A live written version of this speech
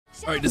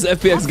All right, does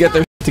FPX get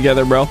their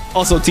together, bro?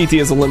 Also, TT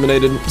is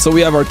eliminated, so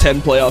we have our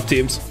 10 playoff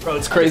teams. Bro,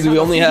 it's crazy. We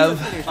only have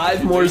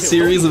 5 more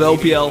series of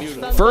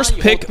LPL. First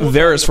pick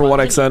Varus for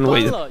 1xn.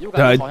 Wait, did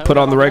I put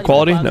on the right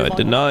quality? No, it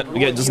did not. We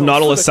get just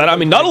Nautilus Senna. I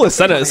mean, Nautilus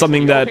Senna is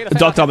something that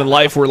Duckdom and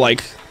Life were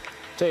like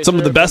some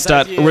of the best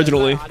at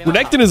originally.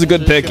 Renekton is a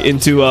good pick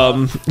into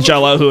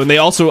Xiaolahu, and they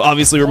also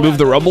obviously removed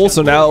the Rumble,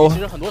 so now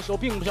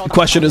the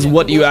question is,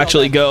 what do you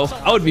actually go?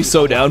 I would be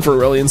so down for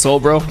Aurelion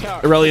Sol, bro.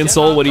 Aurelion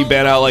Sol, would he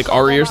ban out like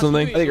Ari or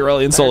something? I think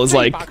Aurelion Sol is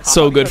like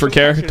so good for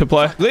care to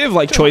play. They have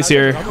like choice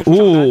here.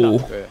 Ooh.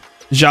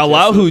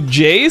 Xiaolahu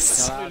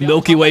Jace?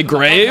 Milky Way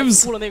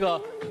Graves?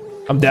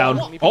 I'm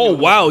down. Oh,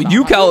 wow.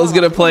 Yukal is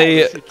going to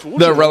play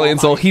the Aurelion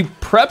Sol. He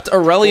prepped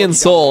Aurelion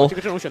Sol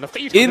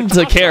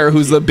into Care,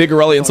 who's the big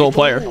Aurelion Sol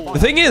player. The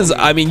thing is,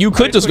 I mean, you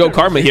could just go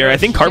Karma here. I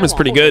think Karma's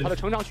pretty good.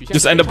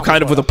 Just end up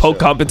kind of with a poke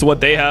comp into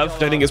what they have,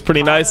 which I think is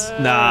pretty nice.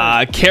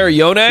 Nah, Care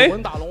Yone?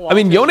 I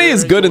mean, Yone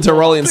is good into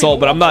Aurelion Sol,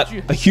 but I'm not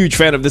a huge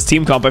fan of this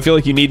team comp. I feel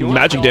like you need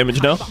magic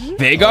damage, no?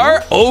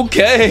 Veigar?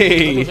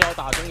 Okay.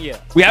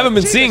 We haven't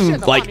been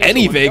seeing, like,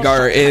 any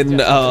Veigar in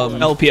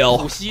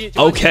LPL.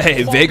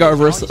 Okay, Veigar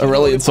versus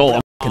Aurelion Sol.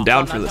 I'm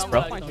down for this,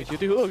 bro.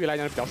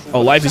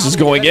 Oh, Life is just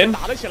going in.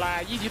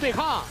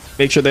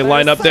 Make sure they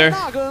line up there.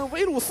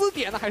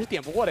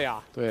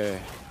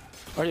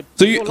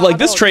 So you like,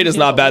 this trade is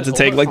not bad to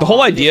take. Like, the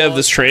whole idea of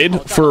this trade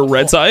for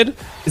red side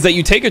is that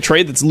you take a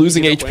trade that's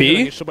losing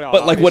HP,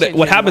 but like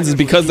what happens is,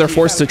 because they're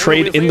forced to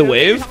trade in the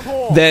wave,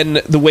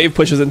 then the wave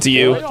pushes into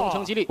you.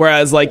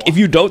 Whereas like, if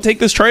you don't take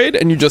this trade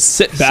and you just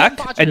sit back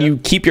and you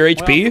keep your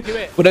HP,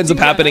 what ends up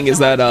happening is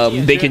that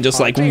they can just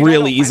like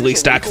really easily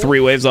stack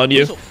 3 waves on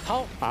you,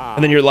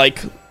 and then you're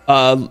like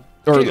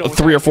or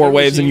 3 or 4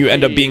 waves, and you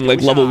end up being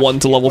like level 1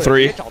 to level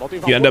 3.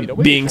 You end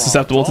up being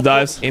susceptible to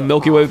dives. A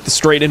Milky Way with the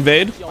straight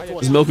invade.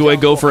 Does Milky Way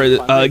go for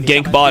a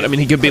gank bot? I mean,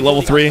 he could be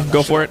level 3.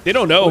 Go for it. They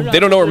don't know. They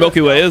don't know where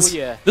Milky Way is.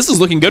 This is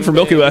looking good for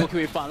Milky Way.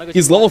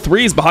 He's level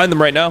 3. He's behind them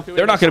right now.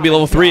 They're not going to be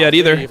level 3 yet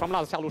either.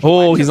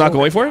 Oh, he's not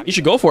going for it? He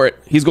should go for it.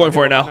 He's going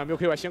for it now.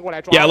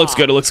 Yeah, it looks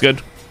good. It looks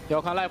good.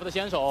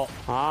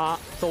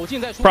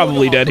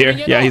 Probably dead here.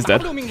 Yeah, he's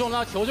dead. All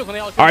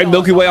right,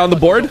 Milky Way on the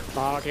board.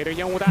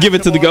 Give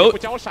it to the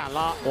GOAT.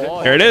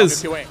 There it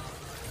is.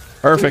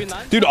 Perfect.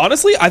 Dude,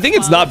 honestly, I think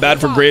it's not bad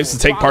for Graves to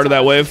take part of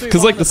that wave,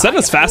 because like the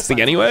Senna's fasting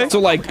anyway.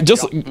 So like,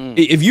 just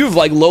if you have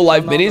like low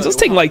life minions, just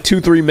take like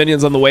 2-3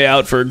 minions on the way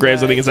out for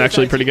Graves. I think it's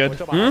actually pretty good.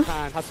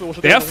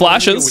 They have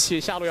flashes.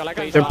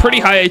 They're pretty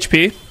high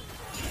HP.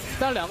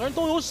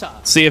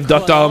 See if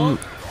Duckdom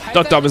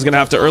is going to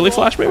have to early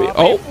flash, maybe.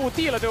 Oh.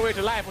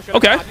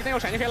 Okay.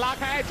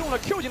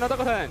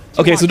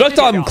 Okay, so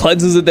Duckdom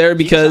cleanses it there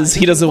because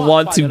he doesn't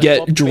want to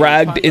get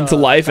dragged into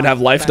life and have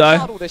life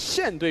die.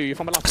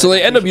 So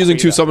they end up using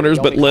 2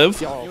 summoners but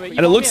live. And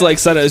it looks like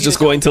Senna is just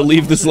going to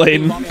leave this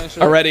lane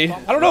already.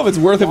 I don't know if it's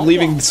worth him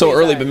leaving so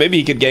early, but maybe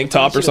he could gank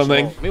top or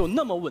something.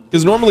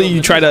 Because normally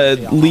you try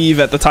to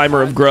leave at the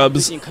timer of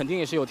grubs. Then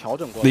you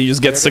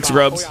just get 6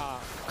 grubs.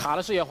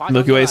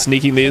 Milky Way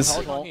sneaking these.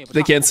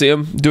 They can't see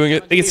him doing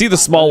it. They can see the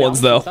small ones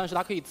though.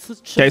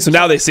 Okay, so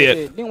now they see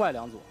it.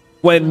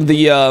 When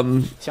the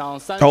oh,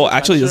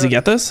 actually, does he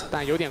get this?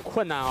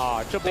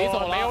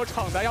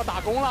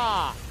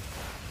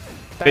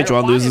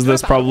 H1 loses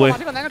this probably. Oh,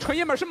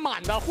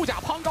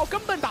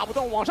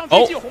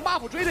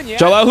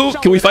 Xiaolahu,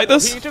 can we fight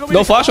this?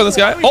 No flash on this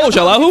guy. Oh,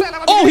 Xiaolahu.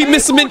 Oh, he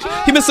missed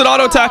an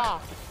auto attack.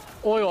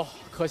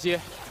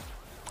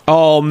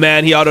 Oh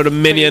man, he autoed a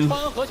minion.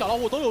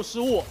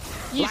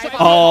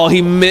 Oh,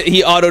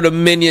 he autoed a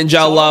minion,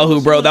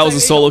 Xiaolahu, bro. That was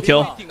a solo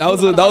kill. That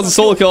was a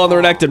solo kill on the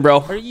Renekton, bro.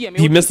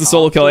 He missed the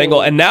solo kill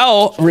angle, and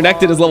now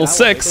Renekton is level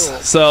 6,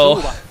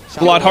 so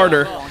a lot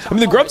harder. I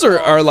mean, the grubs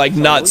are like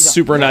not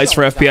super nice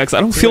for FPX.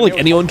 I don't feel like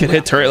anyone can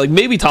hit turret. Like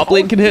maybe top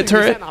lane can hit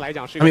turret.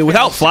 I mean,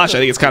 without flash, I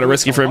think it's kind of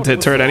risky for him to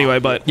hit turret anyway.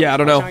 But yeah, I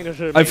don't know.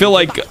 I feel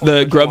like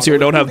the grubs here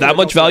don't have that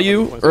much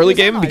value early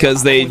game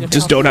because they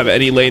just don't have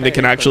any lane that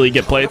can actually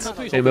get plates.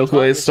 Okay, Milky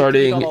Way is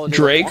starting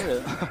Drake.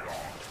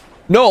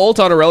 No ult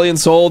on Aurelion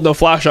Sol, no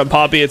flash on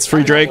Poppy. It's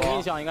free Drake.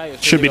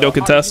 Should be no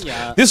contest.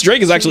 This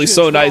Drake is actually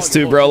so nice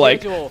too, bro.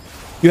 Like,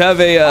 you have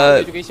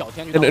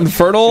an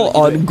Infernal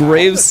on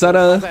Graves,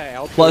 Senna,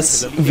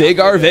 plus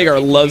Veigar.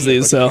 Veigar loves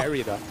these, so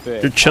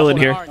you're chilling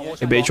here.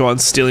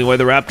 H1's stealing away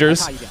the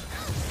Raptors.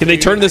 Can they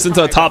turn this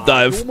into a top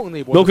dive?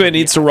 Milky Way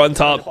needs to run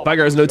top.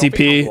 Veigar has no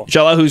TP.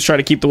 Xiaolahu's trying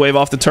to keep the wave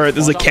off the turret.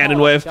 This is a cannon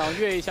wave.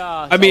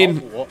 I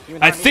mean,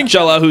 I think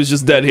Xiaolahu's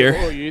just dead here,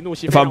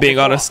 if I'm being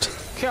honest.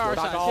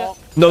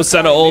 No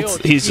Senna ult.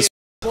 He's just...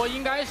 It's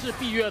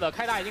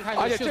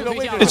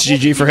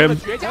GG for him.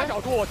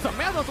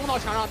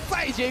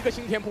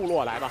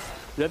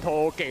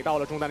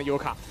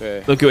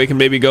 Milky Way can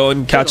maybe go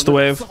and catch the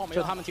wave. Oh!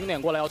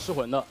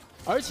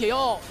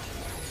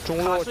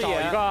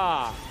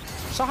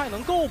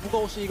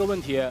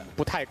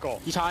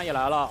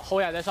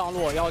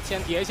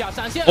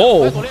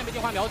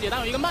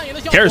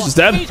 Karis is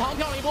dead.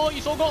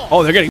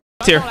 Oh, they're getting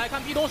here.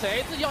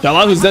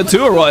 Xiaolahu's dead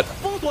too, or what?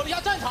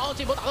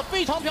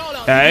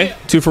 Okay,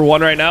 2 for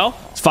 1 right now.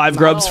 It's 5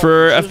 grubs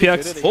for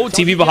FPX. Oh,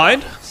 TP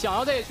behind.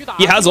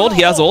 He has ult.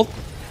 He has ult.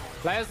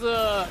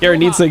 Gary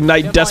needs to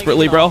ignite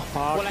desperately, bro.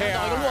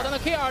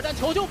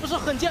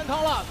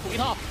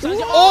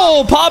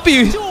 Oh,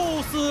 Poppy!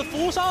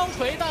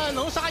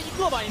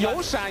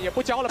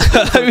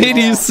 I mean,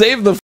 he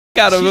saved the f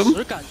out of him.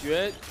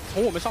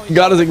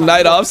 Got his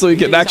ignite off so he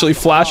can actually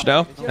flash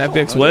now.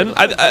 FPX win?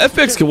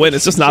 FPX can win,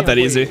 it's just not that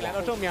easy.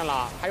 Gotta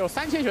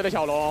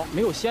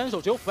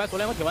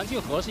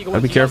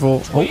be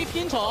careful. Oh.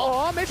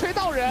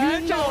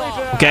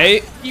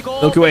 Okay,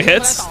 Milky Way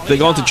hits. They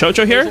go into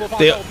Chocho here.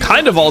 They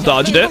kind of all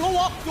dodged it.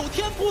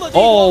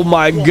 Oh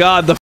my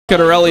god, the f***ing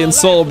Aurelion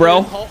soul,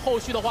 bro.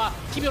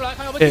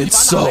 It's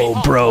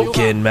so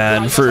broken,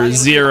 man, for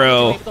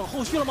 0.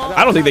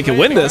 I don't think they can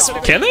win this.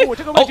 Can they?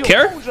 Oh,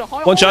 Care.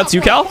 One shot,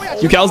 UCal.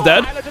 UCal's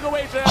dead.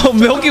 Oh,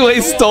 Milky Way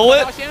stole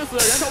it.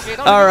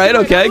 All right,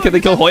 okay. Can they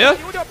kill Hoya?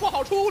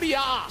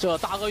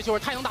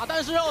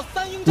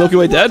 Milky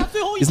Way dead?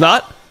 He's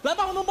not?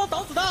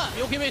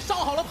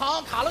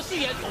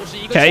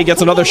 Okay, he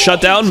gets another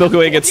shutdown. Milky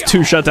Way gets 2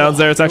 shutdowns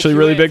there. It's actually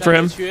really big for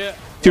him.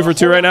 2 for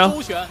 2 right now.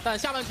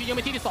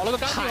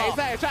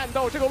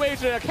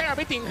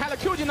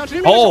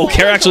 Oh,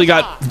 Care actually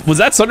got... Was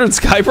that Sundered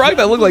Skyproc?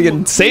 That looked like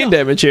insane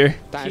damage here.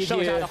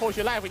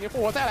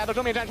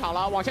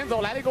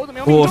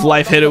 Oh, if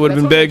life hit, it would have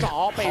been big.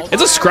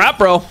 It's a scrap,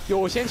 bro.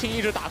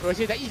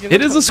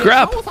 It is a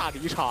scrap.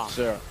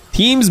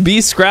 Teams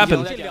be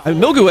scrapping. I mean,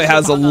 Milky Way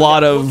has a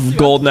lot of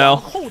gold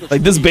now.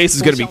 Like, this base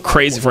is going to be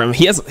crazy for him.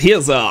 He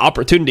has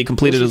opportunity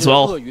completed as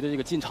well,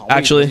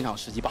 actually,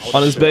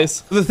 on his base.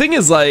 The thing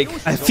is, like,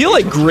 I feel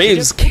like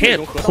Graves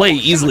can't play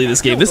easily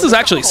this game. This is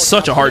actually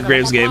such a hard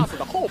Graves game.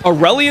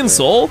 Aurelion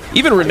Soul,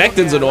 even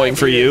Renekton's annoying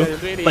for you.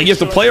 Like, you have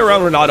to play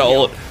around Renata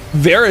ult.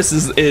 Varus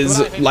is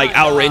like,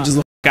 outranges the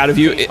f out of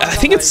you. I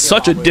think it's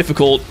such a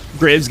difficult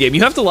Graves game.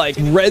 You have to, like,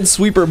 red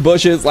sweeper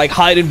bushes, like,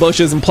 hide in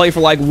bushes and play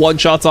for, like,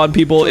 one-shots on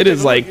people. It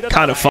is, like,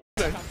 kind of fun.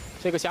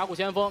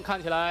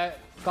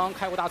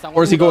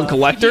 Or is he going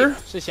Collector?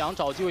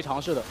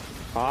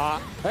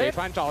 Oh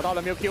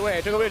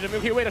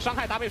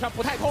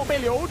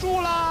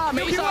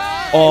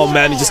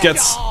man, he just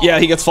gets, yeah,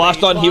 he gets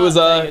flashed on. He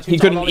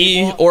couldn't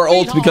E or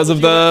ult because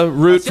of the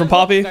root from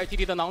Poppy.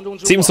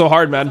 Seems so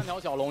hard, man.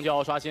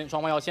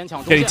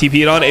 Getting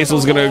TP'd on.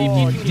 Acel's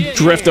gonna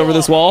drift over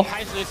this wall.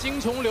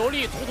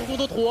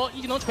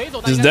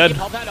 He's dead.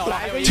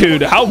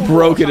 Dude, how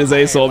broken is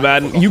Acel,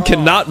 man? You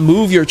cannot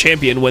move your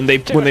champion when they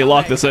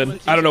lock this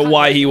in. I don't know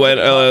why he went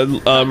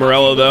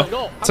Morello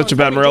though. Such a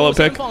bad Morello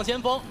pick.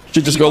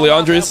 Should just go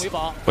Leandri's.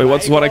 Wait,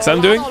 what's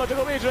 1XM doing?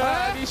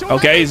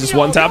 Okay, he's just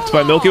one-tapped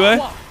by Milky Way.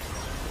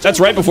 That's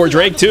right before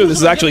Drake, too. This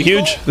is actually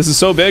huge. This is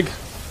so big.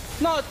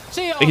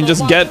 They can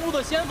just get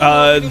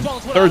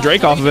third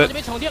Drake off of it.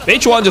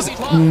 H1 just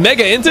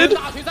mega inted.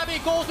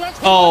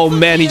 Oh,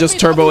 man, he just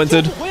turbo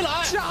inted.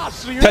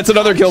 That's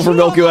another kill for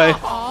Milky Way.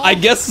 I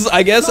guess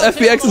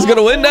FPX is going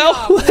to win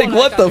now? Like,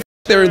 what the f?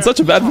 They're in such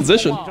a bad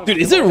position. Dude,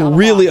 is it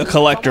really a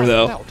collector,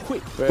 though?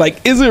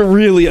 Like, is it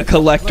really a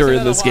collector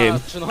in this game?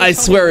 I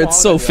swear it's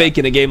so fake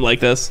in a game like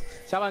this.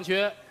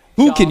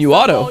 Who can you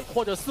auto?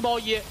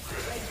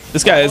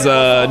 This guy is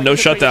no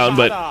shutdown,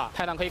 but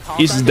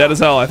he's just dead as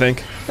hell, I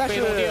think.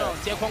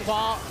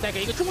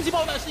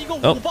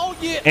 Oh,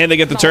 and they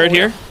get the turret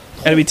here.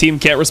 Enemy team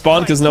can't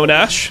respond because no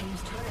Nash.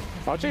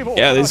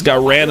 Yeah, they just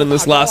got ran in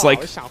this last,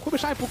 like,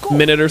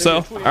 minute or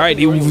so. All right,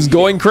 he was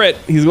going crit.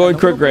 He's going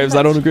crit, Graves.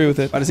 I don't agree with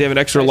it. Why does he have an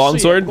extra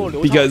longsword?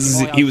 Because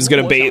he was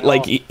going to bait,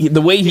 like,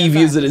 the way he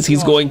views it is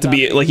he's going to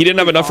be, like, he didn't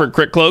have enough for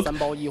crit cloak.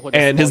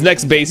 And his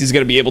next base, he's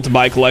going to be able to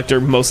buy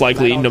collector, most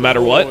likely, no matter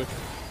what.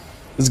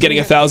 Because getting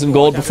 1,000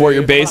 gold before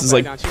your base is,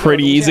 like,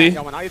 pretty easy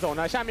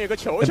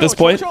at this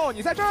point. Oh,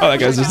 that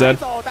guy's just dead.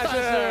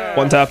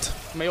 One tapped.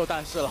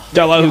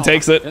 Jala who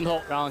takes it.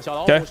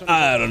 Okay.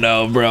 I don't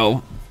know,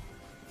 bro.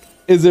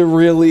 Is it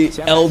really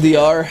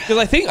LDR? Because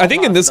I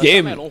think in this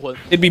game,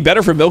 it'd be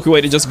better for Milky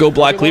Way to just go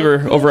Black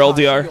Cleaver over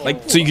LDR.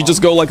 Like, so you could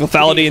just go, like,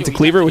 lethality into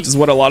Cleaver, which is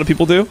what a lot of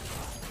people do.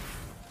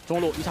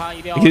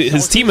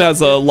 His team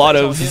has a lot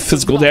of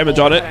physical damage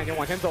on it.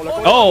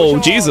 Oh,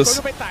 Jesus.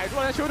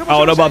 I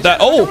don't know about that.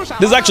 Oh,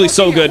 this is actually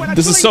so good.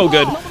 This is so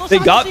good. They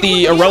got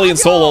the Aurelion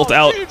Soul ult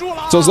out.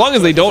 So as long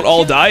as they don't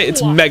all die,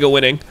 it's mega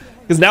winning.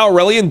 Because now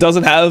Aurelion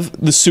doesn't have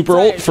the super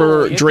ult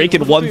for Drake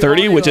in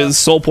 130, which is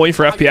soul point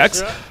for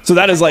FPX. So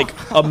that is like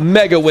a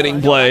mega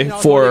winning play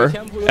for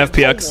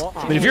FPX.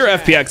 I mean, if you're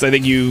FPX, I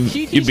think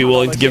you'd be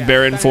willing to give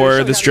Baron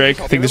for this Drake.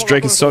 I think this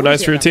Drake is so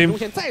nice for your team. I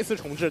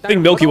think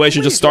Milky Way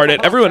should just start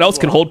it. Everyone else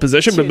can hold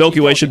position, but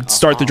Milky Way should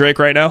start the Drake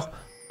right now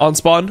on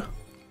spawn.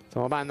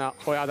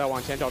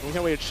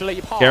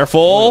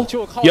 Careful.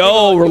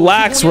 Yo,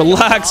 relax,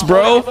 relax,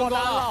 bro.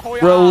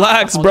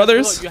 Relax,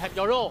 brothers.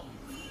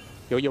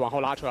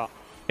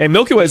 And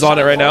Milky Way's on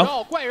it right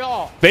now.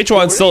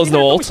 Beichuan still has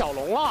no ult.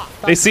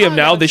 They see him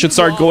now. They should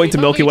start going to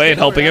Milky Way and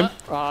helping him.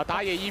 Good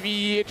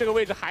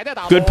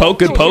poke,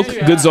 good poke.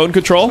 Good zone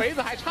control.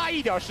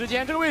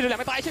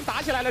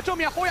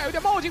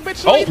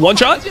 Oh, one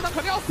shot.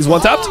 He's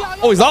one tapped.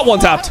 Oh, he's not one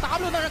tapped.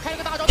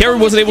 Karen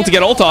wasn't able to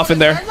get ult off in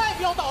there.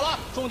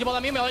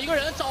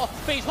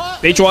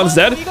 Beichuan's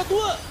dead.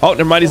 Oh,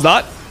 never mind, he's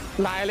not.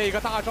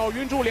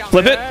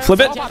 Flip it, flip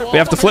it. We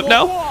have to flip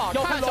now.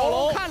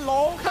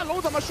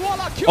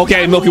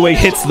 Okay, Milky Way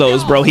hits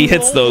those, bro. He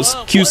hits those.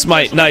 Q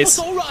smite, nice.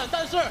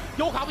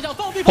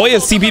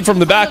 Hoya's TP'd from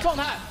the back.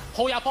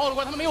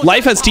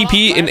 Life has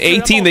TP in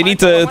 18. They need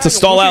to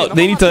stall out.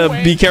 They need to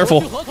be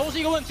careful.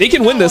 They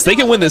can win this. They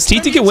can win this.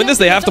 TT can win this.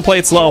 They have to play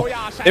it slow.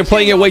 They're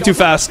playing it way too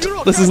fast.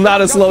 This is not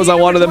as slow as I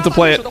wanted them to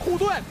play it.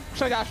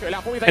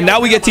 And now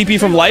we get TP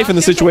from Life and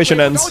the situation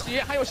ends.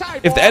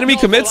 If the enemy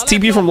commits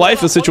TP from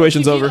Life, the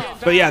situation's over.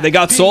 But yeah, they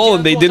got Soul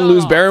and they didn't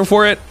lose Baron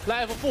for it.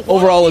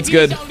 Overall, it's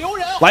good.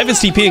 Life is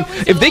TPing.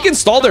 If they can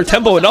stall their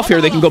tempo enough here,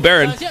 they can go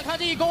Baron.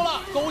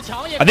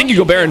 I think you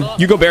go Baron.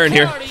 You go Baron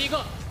here.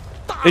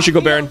 They should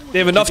go Baron. They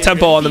have enough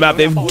tempo on the map.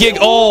 They have gig.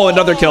 Oh,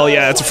 another kill.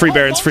 Yeah, it's a free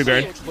Baron. It's a free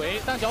Baron.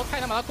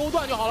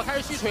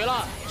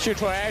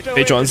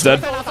 Beichuan's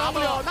dead.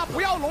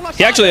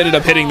 He actually ended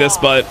up hitting this,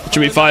 but it should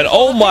be fine.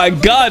 Oh my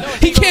god.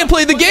 He can't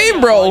play the game,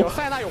 bro.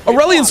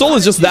 Aurelion Sol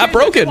is just that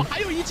broken.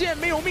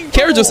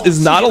 Kara just is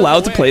not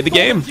allowed to play the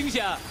game.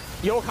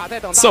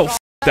 So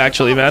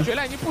actually, man.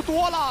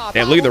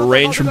 Damn, look at the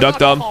range from Duck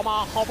Dumb.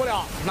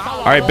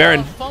 Alright,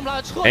 Baron.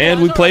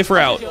 And we play for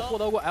out.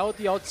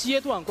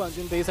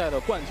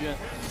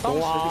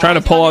 Trying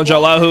to pull on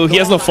Jalahu. He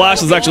has no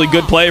flash. It's actually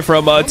good play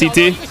from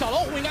TT.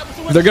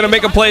 They're going to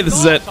make a play. This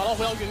is it.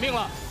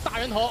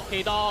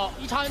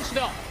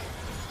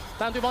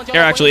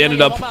 Air actually ended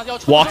up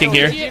walking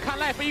here.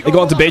 They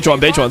go into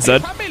Beichuan. Beichuan's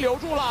dead.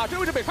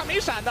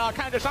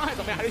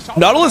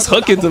 Nautilus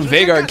hook into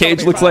Veigar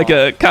cage looks like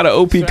a kind of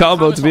OP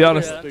combo, to be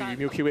honest.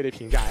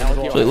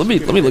 Actually, let me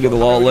look at the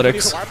LoL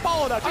analytics.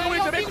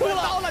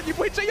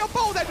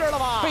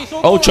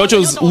 Oh,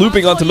 Chocho's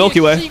looping onto Milky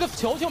Way.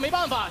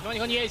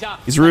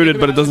 He's rooted,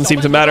 but it doesn't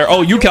seem to matter.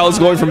 Oh, Yukal is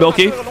going for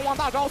Milky.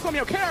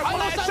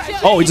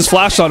 Oh, he just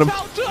flashed on him.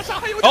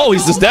 Oh,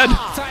 he's just dead.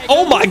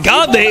 Oh my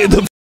god,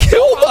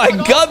 oh my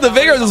god, the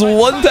Veigar just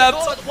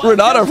one-tapped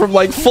Renata from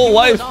like full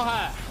life.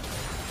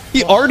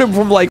 He R'd him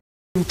from like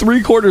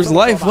 3/4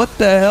 life. What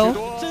the hell?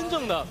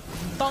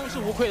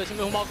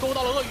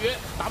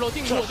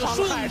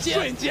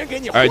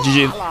 Alright,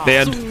 GG. They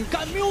end.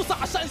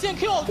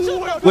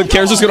 Look,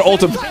 Karen's just gonna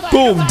ult him.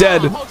 Boom,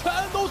 dead.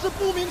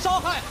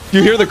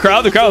 You hear the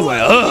crowd? The crowd's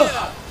like, ugh.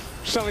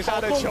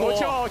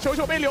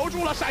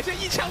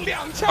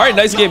 Alright,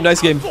 nice game, nice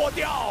game.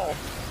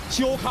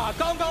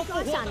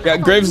 Yeah,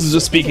 Graves is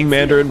just speaking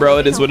Mandarin, bro.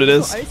 It is what it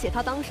is.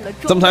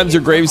 Sometimes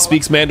your Graves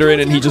speaks Mandarin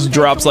and he just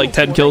drops like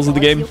 10 kills in the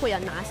game.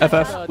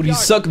 FF. Would you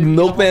suck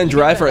Milkman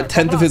dry for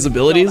 1/10 of his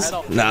abilities?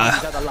 Nah.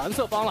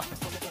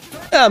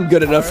 I'm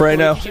good enough right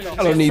now.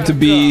 I don't need to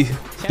be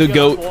the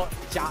GOAT.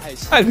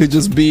 I could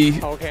just be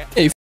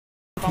a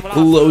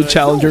low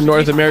challenger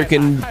North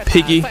American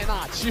piggy.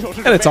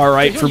 And it's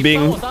alright for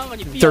being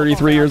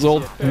 33 years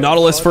old.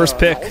 Nautilus first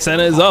pick.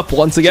 Senna is up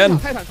once again.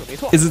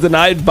 Is it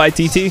denied by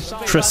TT?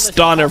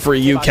 Tristana for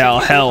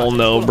Yukal. Hell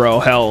no, bro.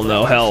 Hell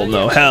no, hell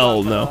no,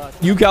 hell no.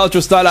 Yukal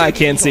Tristana, I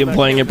can't see him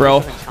playing it,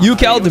 bro.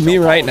 Yukal to me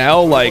right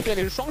now, like,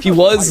 he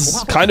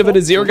was kind of an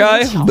Azir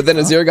guy, but then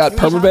Azir got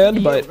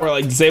permabanned, or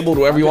like disabled,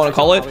 whatever you want to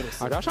call it.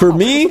 For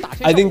me,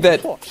 I think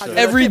that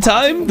every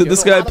time that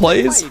this guy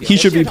plays, he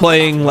should be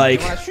playing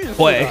like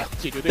Hwei.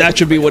 That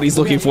should be what he's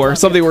looking for.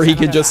 Something where he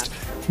can just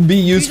be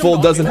useful,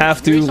 doesn't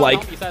have to like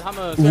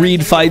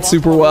read fights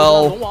super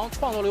well.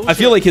 I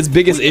feel like his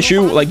biggest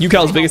issue, like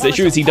Yukal's biggest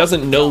issue, is he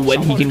doesn't know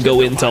when he can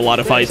go into a lot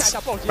of fights.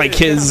 Like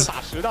his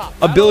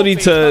ability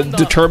to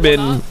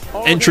determine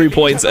entry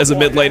points as a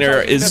mid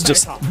laner is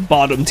just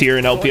bottom tier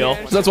in LPL.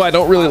 So that's why I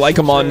don't really like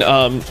him on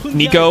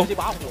Nico.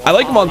 I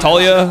like him on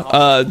Talia.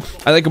 I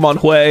like him on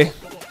Hwei.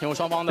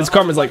 His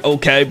karma's like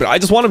okay, but I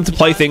just want him to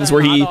play things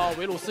where he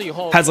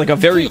has like a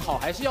very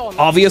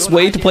obvious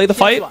way to play the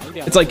fight.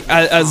 It's like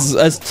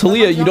as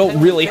Talia, you don't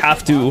really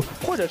have to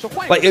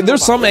like.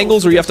 There's some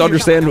angles where you have to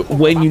understand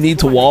when you need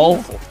to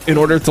wall in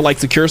order to like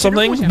secure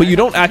something, but you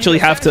don't actually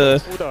have to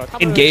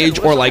engage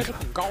or like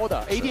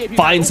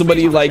find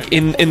somebody like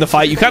in the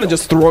fight. You kind of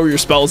just throw your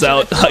spells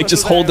out, like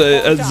just hold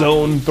a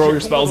zone, throw your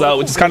spells out,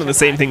 which is kind of the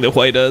same thing that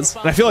Hwei does.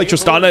 And I feel like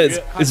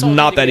Tristana is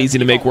not that easy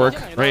to make work.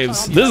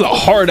 Graves, this is a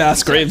hard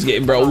ass Graves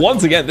game, bro.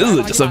 Once again, this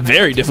is just a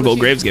very difficult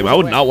Graves game. I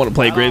would not want to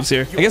play Graves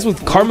here. I guess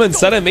with Karma and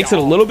Senna, it makes it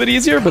a little bit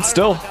easier, but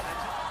still.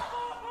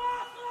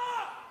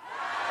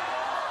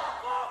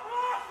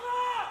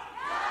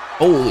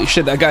 Holy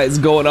shit, that guy is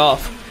going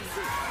off.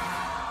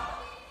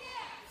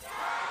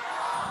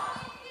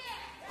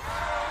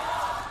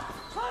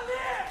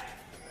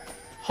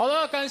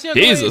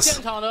 Jesus.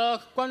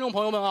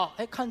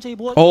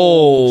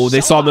 Oh,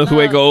 they saw Milky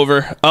Way go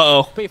over.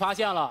 Uh-oh.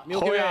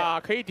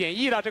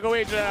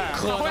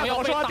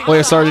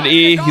 Hoya started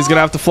E. He's going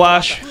to have to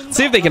flash.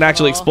 See if they can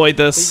actually exploit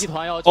this.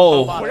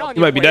 Oh,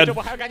 he might be dead.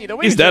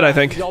 He's dead, I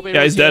think.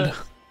 Yeah, he's dead.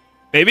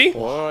 Maybe?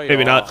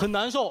 Maybe not. Thing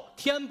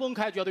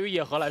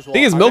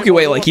is, Milky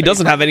Way, like, he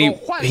doesn't have any...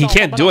 He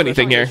can't do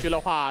anything here.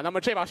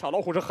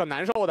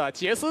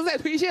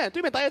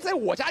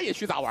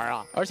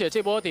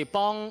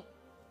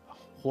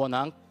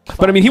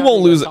 But I mean, he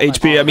won't lose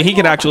HP. I mean, he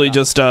can actually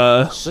just he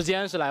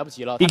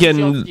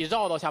can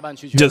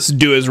just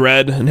do his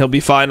red and he'll be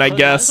fine, I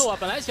guess.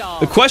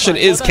 The question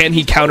is, can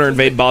he counter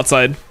invade bot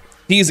side?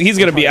 He's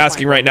gonna be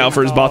asking right now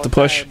for his bot to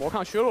push.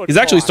 He's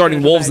actually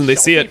starting wolves and they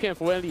see it.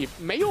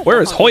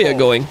 Where is Hoya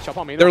going?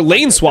 They're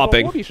lane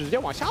swapping. What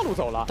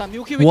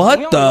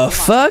the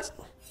fuck?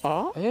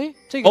 Oh,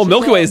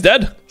 Milky Way is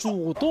dead.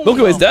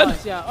 Milky Way is dead.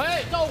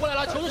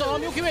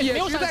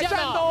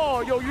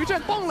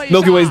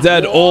 Milky Way is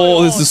dead.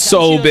 Oh, this is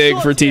so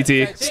big for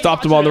TT.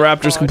 Stopped him on the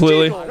Raptors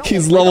completely.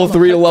 He's level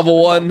 3 to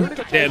level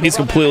 1. Damn, he's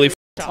completely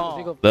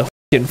the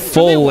fucking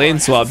full lane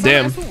swap.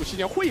 Damn.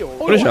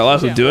 What is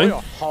Jalafu doing?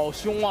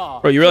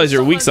 Bro, you realize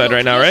you're weak side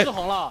right now, right?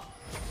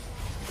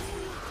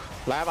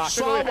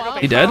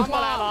 He dead?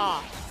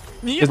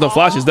 There's no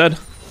flash. He's dead.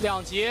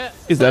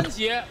 He's dead.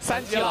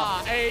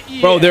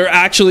 Bro, they're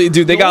actually,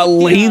 dude, they got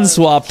lane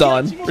swapped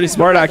on. Pretty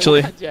smart,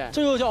 actually.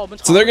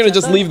 So they're gonna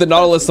just leave the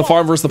Nautilus to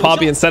farm versus the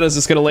Poppy, and Senna's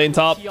just gonna lane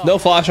top. No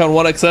flash on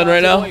 1xN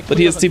right now, but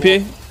he has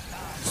TP.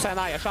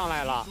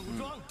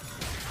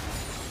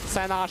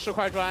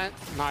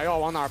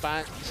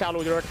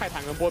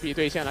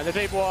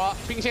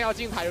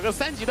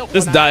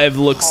 This dive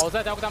looks...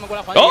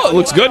 Oh, it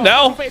looks good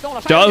now.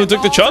 Jalafu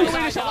took the chunk.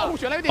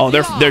 Oh,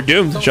 they're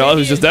doomed.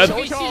 Jalafu's just dead.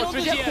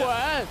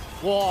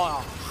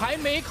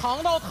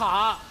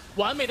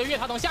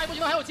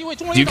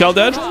 Yucal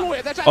dead?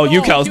 Oh,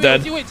 Yucal's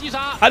dead.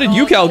 How did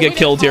Yucal get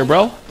killed here,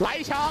 bro?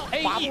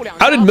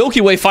 How did Milky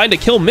Way find a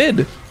kill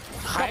mid?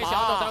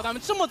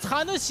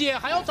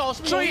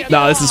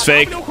 Nah, this is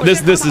fake.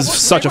 This is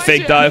such a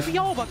fake dive.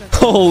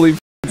 Holy f,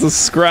 it's a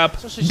scrap.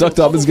 Duck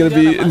Top is gonna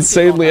be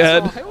insanely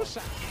ahead.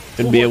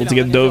 Gonna be able to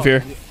get dove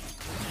here.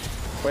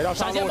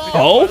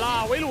 Oh?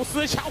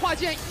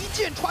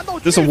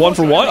 This a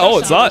 1-for-1? Oh,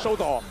 it's not.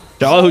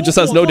 Jalafu just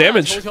has no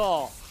damage.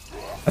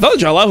 I thought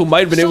Jalafu might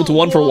have been able to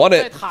 1-for-1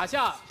 it,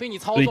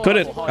 but he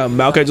couldn't.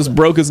 Maokai just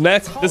broke his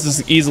neck. This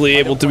is easily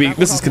able to be.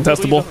 This is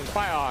contestable.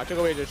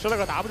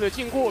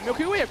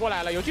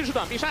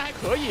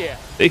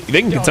 They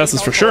can contest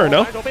this for sure,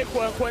 no?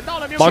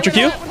 Launcher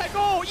Q.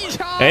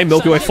 Hey,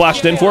 Milky Way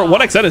flashed in for it.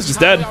 1xN is just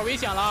dead.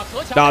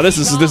 Nah, this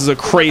is a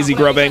crazy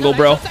grub angle,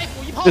 bro.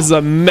 This is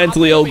a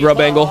mentally ill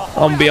grub angle.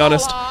 I'm gonna be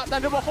honest.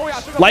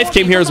 Life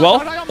came here as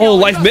well. Oh,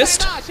 Life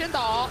missed.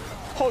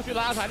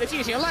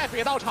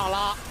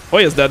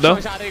 Hoya's dead though.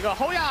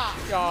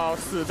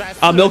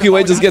 Milky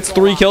Way just gets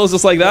 3 kills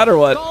just like that, or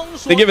what?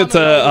 They give it to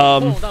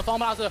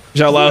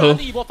Jalafu.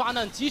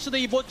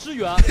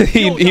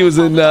 he was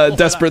in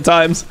desperate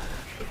times.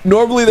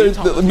 Normally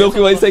the Milky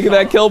Way's taking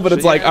that kill, but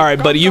it's like, all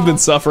right, buddy, you've been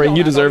suffering.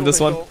 You deserve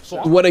this one.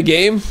 What a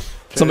game.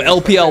 Some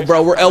LPL,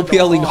 bro. We're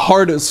LPLing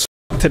hard as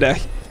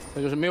today.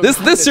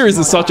 This series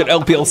is such an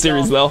LPL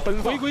series though.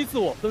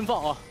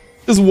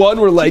 This one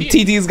where like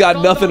TT's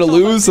got nothing to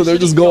lose, so they're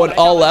just going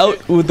all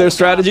out with their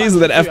strategies,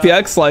 and then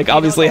FPX like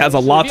obviously has a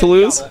lot to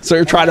lose, so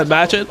they're trying to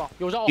match it.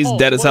 He's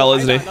dead as hell,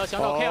 isn't he?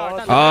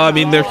 I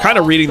mean, they're kind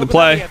of reading the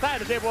play.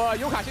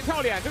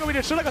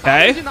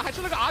 Okay.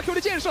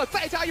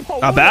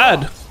 Not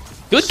bad.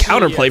 Good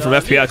counterplay from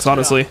FPX,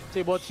 honestly.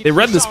 They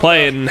read this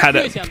play and had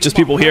just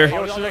people here.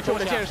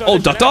 Oh,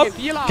 ducked up.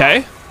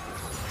 Okay.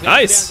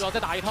 Nice.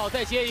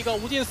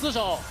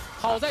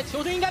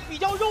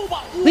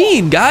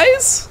 Clean,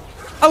 guys.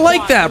 I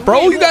like that,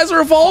 bro. You guys are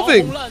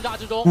evolving.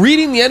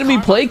 Reading the enemy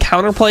play,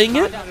 counterplaying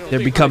it. They're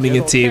becoming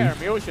a team.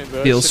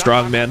 Feels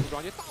strong, man.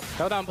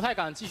 Oh,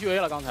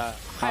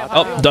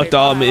 Duck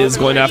Dom is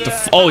going to have to...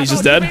 Oh, he's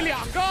just dead.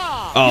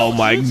 Oh,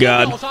 my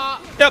God.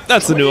 Yep,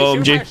 that's the new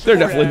OMG. They're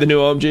definitely the new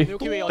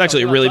OMG. It's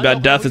actually a really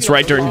bad death. It's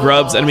right during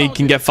grubs. Enemy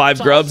can get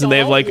 5 grubs, and they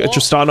have, like, a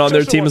Tristana on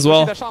their team as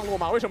well.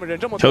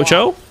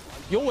 Chocho?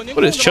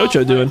 What is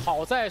Chocho doing?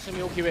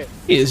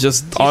 He is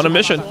just on a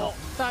mission.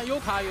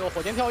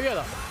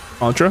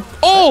 Mantra?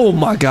 Oh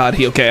my god,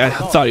 okay. I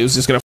thought he was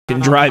just gonna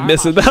fucking dry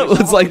miss it. That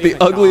looks like the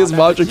ugliest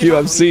Mantra Q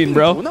I've seen,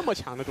 bro.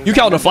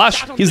 Yucal on a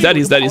flash. He's dead,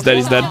 he's dead, he's dead,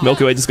 he's dead.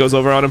 Milky Way just goes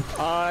over on him.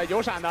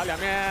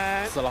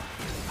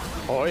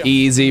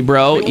 Easy,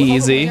 bro,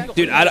 easy.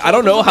 Dude, I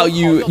don't know how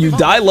you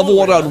die level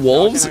 1 on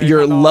wolves.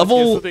 You're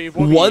level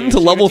 1 to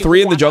level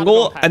 3 in the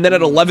jungle, and then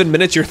at 11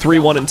 minutes you're 3,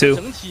 1, and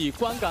 2.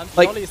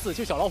 Like,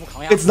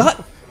 it's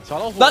not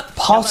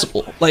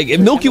possible. Like,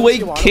 if Milky Way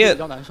can't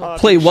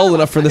play well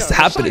enough for this to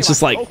happen, it's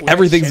just like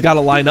everything's got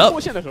to line up,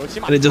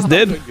 and it just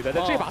did.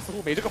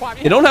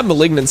 They don't have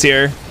Malignance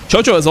here.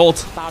 Chocho has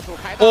ult.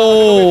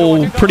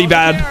 Oh, pretty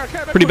bad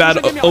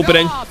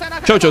opening.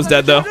 Chocho's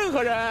dead though.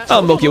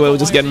 Oh, Milky Way will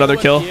just get another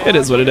kill. It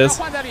is what it is.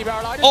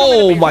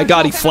 Oh my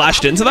god, he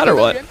flashed into that or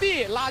what?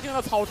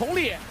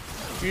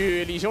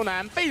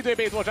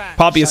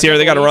 Poppy is here.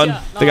 They gotta run.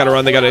 They gotta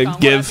run. They gotta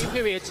give.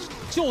 They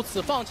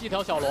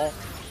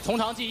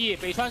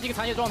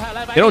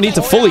don't need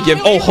to fully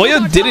give. Oh,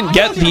 Hoya didn't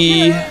get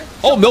the...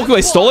 Oh, Milky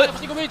Way stole it.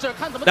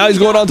 Now he's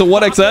going on to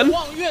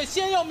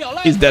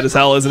 1XN. He's dead as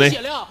hell, isn't he?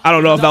 I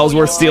don't know if that was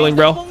worth stealing,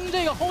 bro.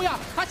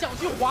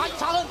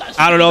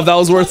 I don't know if that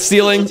was worth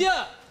stealing.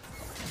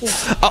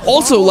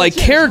 Also, like,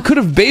 Care could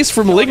have based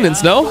for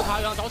Malignance, no?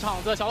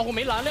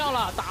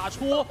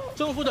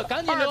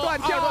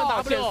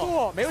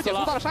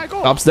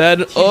 Top's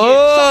dead.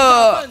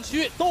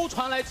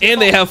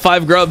 And they have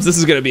 5 grubs. This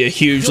is going to be a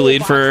huge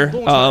lead for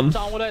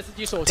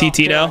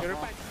TT now.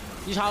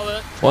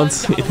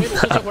 Once,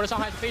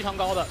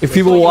 if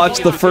people watch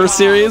the first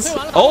series,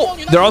 oh,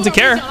 they're on to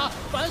Care.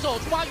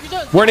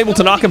 Weren't able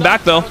to knock him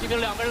back though.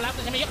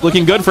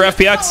 Looking good for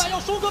FPX.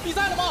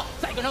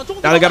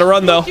 Now they got to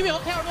run though.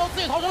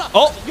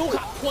 Oh,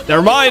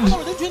 never mind.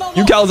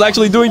 Ucal is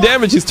actually doing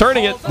damage. He's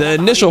turning it. The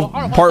initial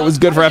part was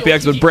good for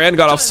FPX, but Brand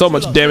got off so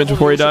much damage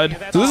before he died.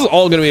 So this is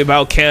all going to be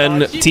about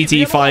can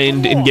TT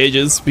find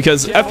engages,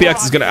 because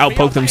FPX is going to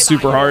outpoke them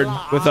super hard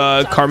with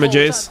Karma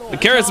Jace. The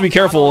Care has to be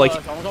careful. Like,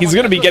 he's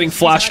going to be getting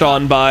flashed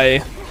on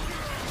by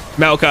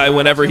Maokai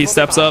whenever he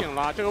steps up.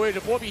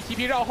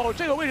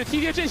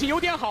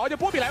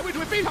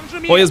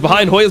 Hoya's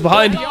behind. Hoya's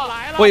behind.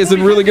 Hoya's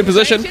in really good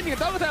position.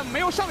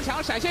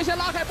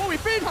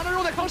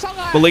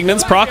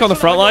 Malignance proc on the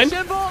front line.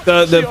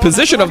 The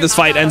position of this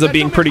fight ends up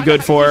being pretty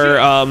good for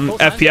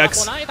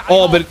FPX.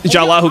 Oh, but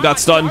Jalahu got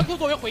stunned.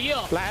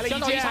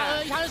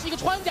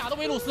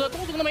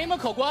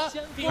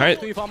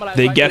 Alright,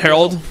 they get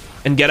Herald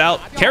and get out.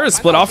 Care is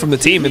split off from the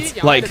team.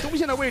 It's like,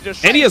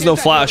 and he has no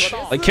flash.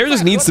 Like, Care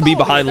just needs to be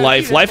behind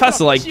Life. Life has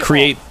to like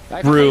create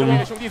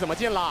room.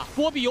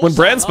 When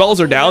Brand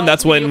spells are down,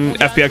 that's when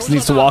FPX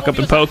needs to walk up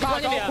and poke.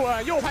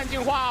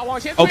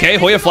 Okay,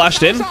 Hoya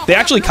flashed in. They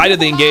actually kited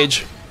the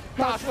engage.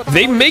 If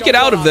they make it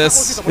out of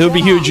this, it would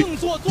be huge.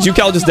 Is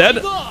Ucal just dead?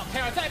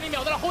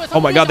 Oh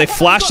my god, they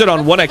flashed it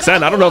on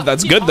 1XN. I don't know if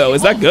that's good though.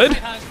 Is that good?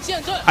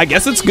 I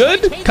guess it's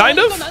good, kind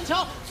of.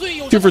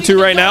 2 for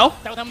 2 right now.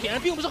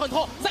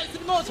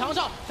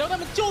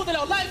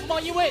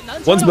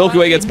 Once Milky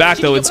Way gets back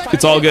though,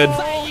 it's all good.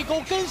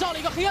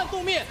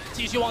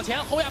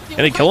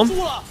 Can he kill him?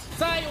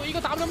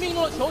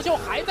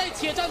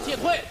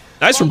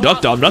 Nice from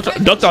Duck Dom.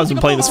 Duck Dom's been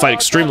playing this fight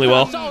extremely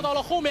well.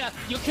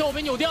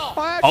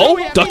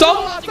 Oh, Duck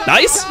Dom?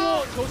 Nice.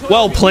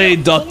 Well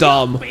played, Duck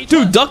Dom.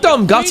 Dude, Duck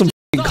Dom got some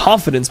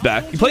confidence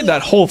back. He played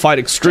that whole fight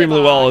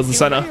extremely well as the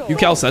Senna.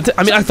 Ucal sent it.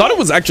 I mean, I thought it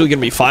was actually going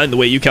to be fine the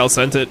way Ucal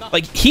sent it.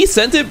 Like, he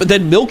sent it, but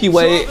then Milky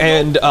Way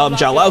and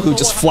Jalahu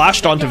just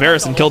flashed onto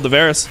Varus and killed the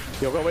Varus.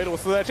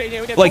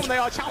 Like,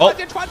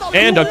 oh,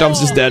 and Duck Dom's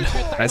just dead.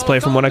 Nice play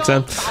from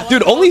 1XN.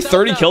 Dude, only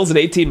 30 kills in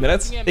 18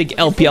 minutes. I think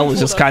LPL is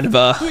just kind of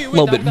a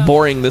little bit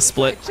boring this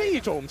split.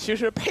 Oh,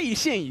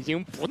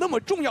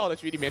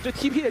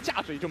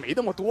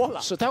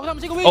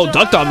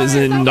 Duck Dom is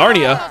in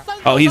Narnia.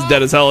 Oh, he's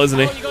dead as hell, isn't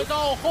he?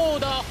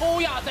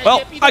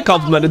 Well, I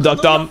complimented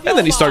Duck Dom, and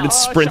then he started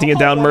sprinting it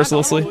down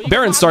mercilessly.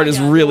 Baron start is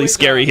really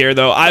scary here,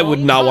 though. I would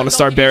not want to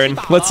start Baron.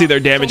 Let's see their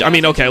damage. I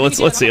mean, okay, let's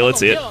see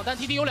it.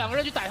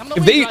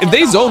 If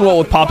they zone well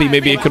with Poppy,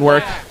 maybe it could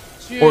work.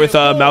 Or with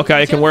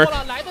Maokai, it can work.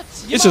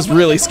 It's just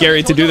really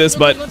scary to do this,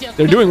 but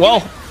they're doing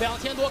well.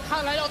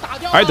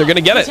 Alright, they're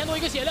gonna get it.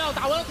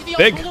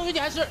 Big.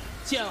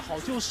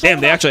 Damn,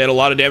 they actually had a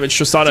lot of damage.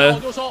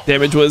 Tristana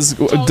damage was...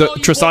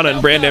 Tristana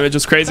and Brand damage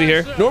was crazy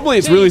here. Normally,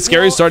 it's really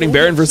scary starting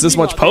Baron versus this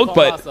much poke,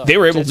 but they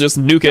were able to just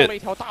nuke it.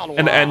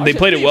 And they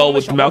played it well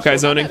with the Maokai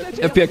zoning.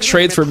 FPX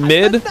trades for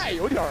mid.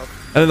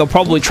 And then they'll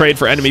probably trade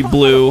for enemy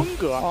blue.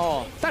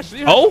 Oh?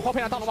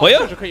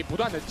 Hoya?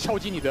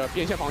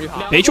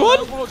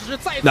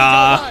 Beichuan?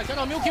 Nah.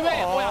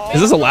 Is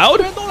this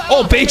allowed?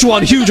 Oh,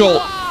 Beichuan, huge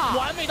ult.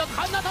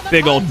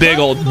 Big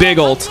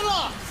ult.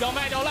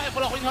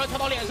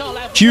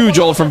 Huge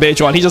ult from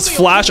Beichuan. He just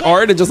flash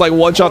art and just like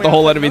one-shot the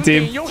whole enemy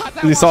team.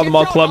 He saw them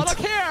all clumped.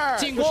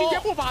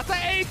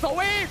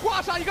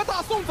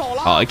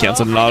 Oh, I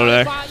canceled an auto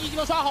there.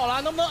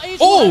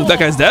 Oh, that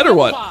guy's dead or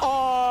what?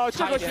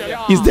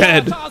 He's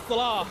dead.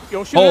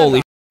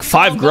 Holy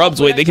 5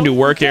 grubs. Wait, they can do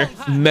work here.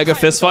 Mega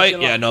fist fight?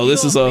 Yeah, no,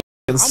 this is a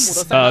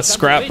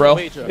scrap, bro.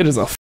 It is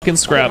a fucking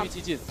scrap.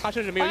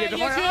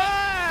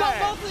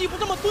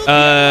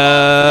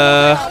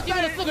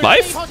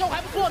 Life?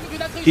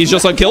 He's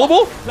just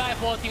unkillable?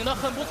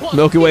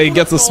 Milky Way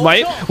gets the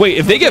smite. Wait,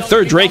 if they get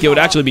 3rd Drake, it would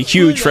actually be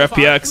huge for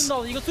FPX.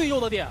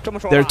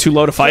 They're too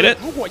low to fight it?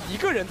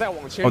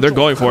 Oh, they're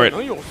going for it.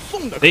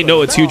 They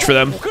know it's huge for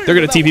them. They're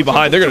going to TP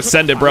behind. They're going to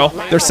send it, bro.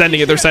 They're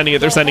sending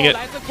it.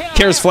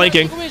 Care's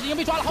flanking.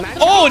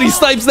 Oh, and he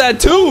snipes that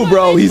too,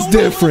 bro. He's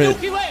different.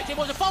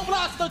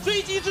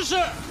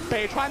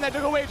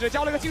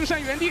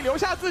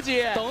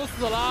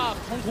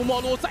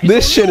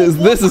 This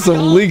is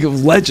some League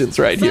of Legends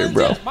right here,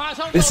 bro.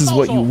 This is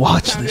what you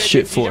watch this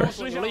shit for.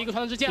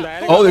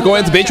 Oh, they're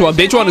going into Beichuan.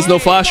 Beichuan is no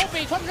flash.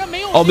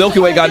 Oh, Milky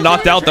Way got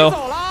knocked out though.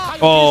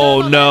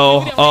 Oh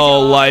no.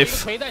 Oh,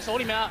 life.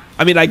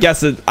 I mean, I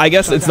guess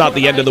it's not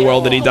the end of the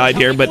world that he died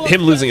here, but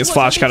him losing his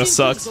flash kind of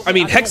sucks. I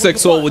mean, Hextech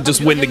Soul would just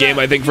win the game,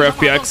 I think, for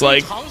FPX.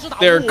 Like,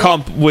 their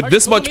comp with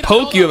this much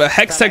poke, you have a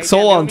Hextech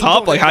Soul on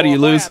top. Like, how do you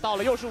lose?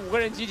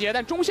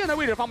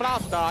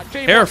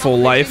 Careful,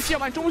 life.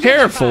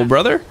 Careful,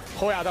 brother.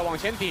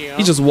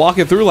 He's just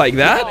walking through like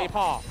that.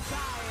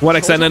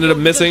 1xN ended up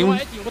missing.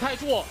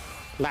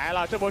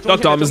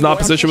 Duck Dom is not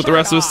positioned with the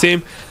rest of his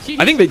team.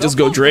 I think they just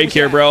go Drake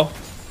here, bro.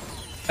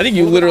 I think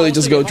you literally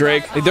just go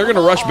Drake. If they're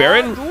gonna rush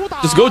Baron,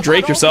 just go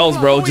Drake yourselves,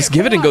 bro. Just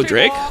give it and go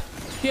Drake. I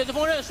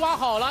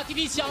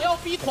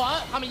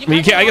mean,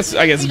 you can't.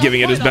 I guess giving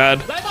it is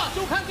bad. I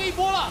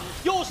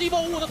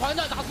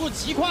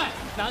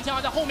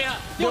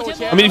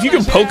mean, if you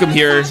can poke him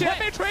here,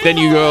 then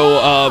you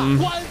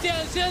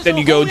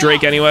go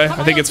Drake anyway.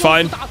 I think it's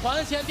fine.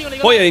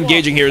 Hoya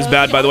engaging here is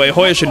bad, by the way.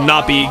 Hoya should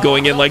not be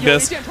going in like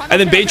this. And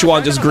then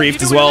Beichuan just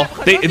griefed as well.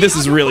 This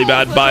is really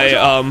bad by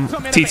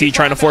TT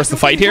trying to force the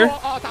fight here.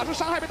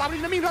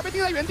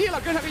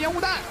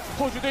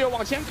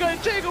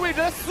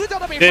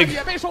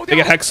 Big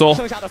a Hex Soul.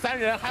 As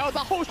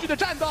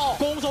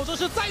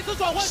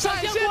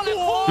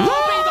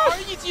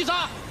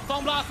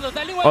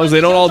long as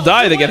they don't all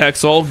die, they get Hex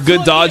Soul.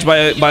 Good dodge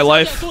by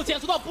Life.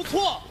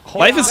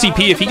 Life is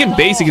TP. If he can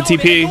base, he can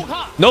TP.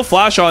 No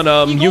flash on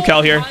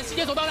UCal here.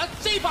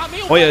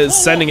 Hoya is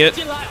sending it.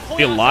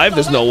 He alive?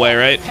 There's no way,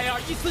 right?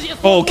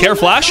 Oh, care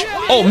flash?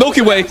 Oh,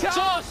 Milky Way.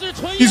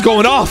 He's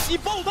going off.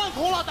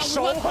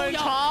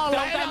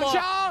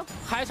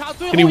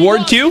 Can he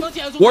ward Q?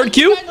 Ward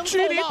Q?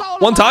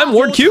 One time,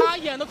 ward Q?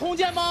 Nope.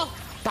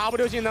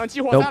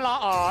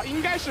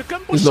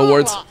 There's no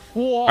wards.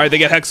 Alright, they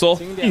get Hex Soul.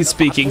 He's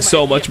speaking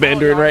so much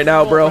Mandarin right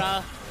now, bro.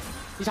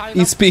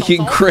 He's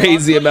speaking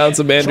crazy amounts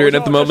of Mandarin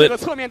at the moment. They're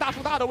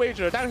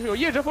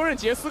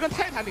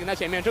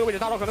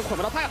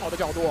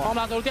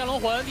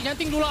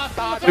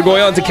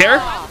going on to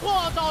care.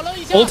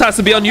 Ult has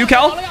to be on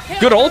UCal.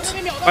 Good ult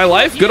by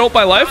Life. Good ult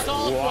by Life.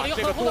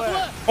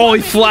 Oh,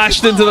 he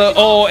flashed into the...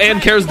 Oh, and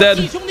Care's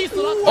dead.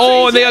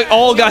 Oh, and they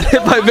all got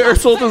hit by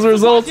Varus ult as a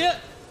result.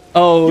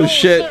 Oh,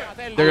 shit.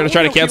 They're going to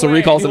try to cancel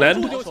recalls and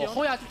end. The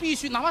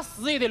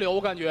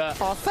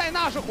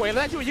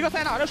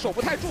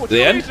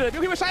end?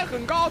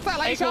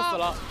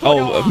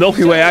 Oh,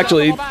 Milky Way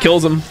actually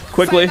kills him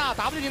quickly.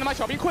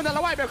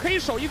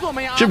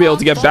 Should be able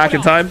to get back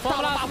in time.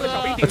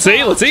 Let's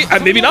see, let's see.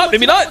 Maybe not,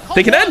 maybe not.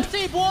 They can end.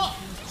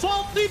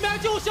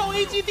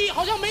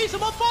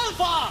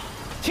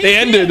 They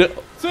ended.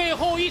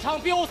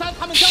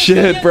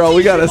 Shit, bro,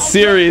 we got a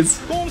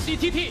series.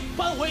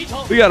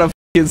 We got a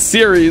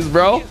series,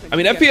 bro. I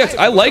mean, FPX,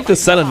 I like the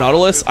Senna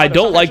Nautilus. I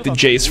don't like the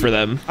Jace for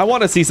them. I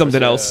want to see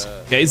something else.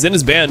 Okay, Xin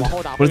is banned.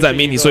 What does that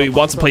mean? So he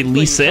wants to play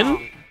Lee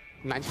Sin?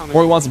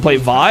 Or he wants to play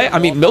Vi? I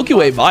mean, Milky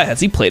Way Vi.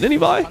 Has he played any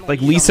Vi? Like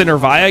Lee Sin or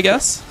Vi, I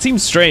guess?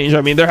 Seems strange. I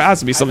mean, there has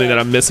to be something that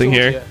I'm missing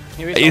here.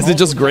 Is it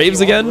just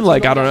Graves again?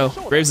 Like, I don't know.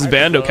 Graves is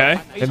banned, okay.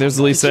 And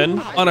there's Lee Sin.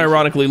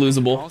 Unironically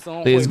losable.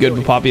 He is good,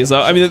 but Poppy is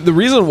out. I mean, the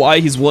reason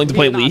why he's willing to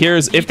play Lee here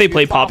is if they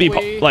play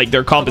Poppy, like,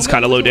 their comp is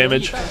kind of low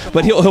damage.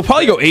 But he'll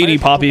probably go 80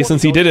 Poppy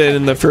since he did it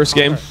in the first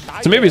game.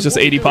 So maybe it's just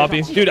 80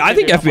 Poppy. Dude, I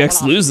think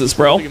FPX loses,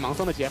 bro. I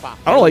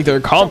don't like their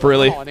comp,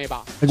 really. Like,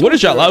 what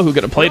is Xiaolau who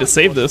gonna play to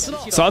save this?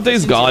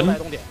 Sante's gone.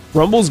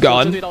 Rumble's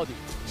gone.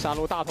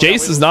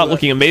 Jace is not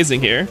looking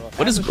amazing here.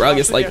 What is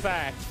Gragas like?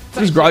 What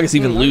does Gragas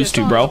even lose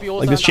to, bro?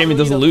 Like, this champion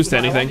doesn't lose to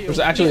anything. There's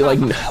actually, like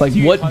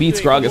what beats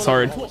Gragas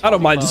hard? I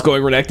don't mind just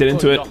going Renekton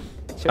into it.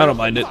 I don't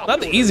mind it. Not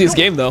the easiest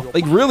game, though.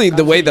 Like, really,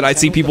 the way that I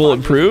see people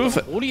improve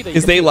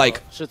is they,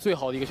 like,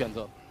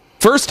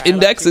 first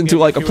index into,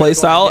 like, a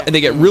playstyle, and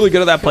they get really good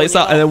at that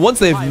playstyle, and then once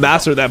they've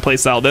mastered that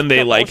playstyle, then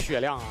they, like,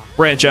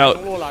 branch out.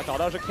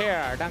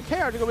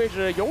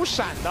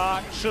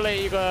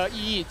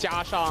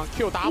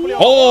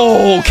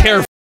 Oh,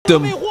 care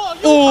them.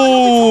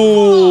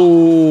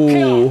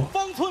 Oh.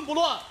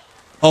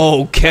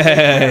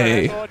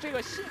 Okay.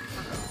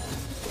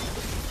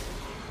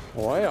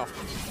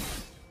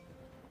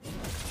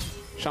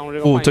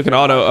 Oh, took an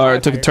auto, or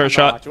took a turret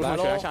shot.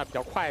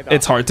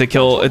 It's hard to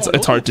kill.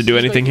 It's hard to do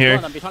anything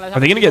here. Are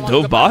they gonna get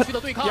dove bot?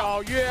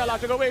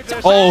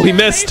 Oh, he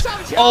missed.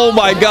 Oh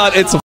my god,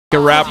 it's a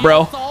fucking wrap,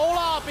 bro.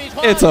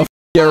 It's a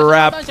fucking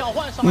wrap.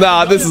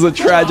 Nah, this is a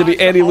tragedy,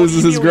 and he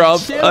loses his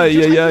grub.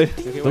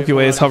 Milky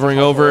Way is hovering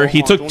over.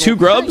 He took 2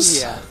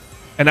 grubs,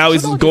 and now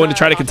he's going to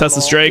try to contest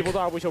this Drake.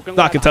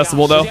 Not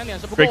contestable, though.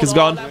 Drake is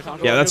gone.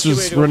 Yeah, that's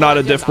just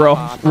Renata diff, bro.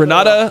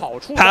 Renata,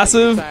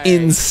 passive,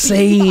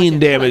 insane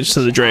damage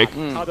to the Drake.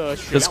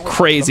 Just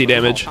crazy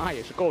damage. Oh,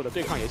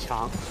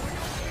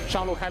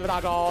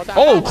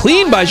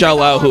 clean by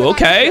Xiaolau.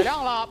 Okay.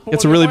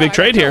 It's a really big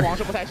trade here.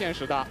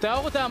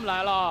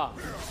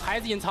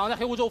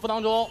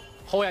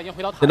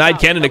 Denied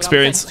cannon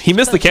experience. He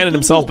missed the cannon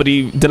himself, but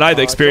he denied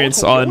the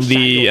experience on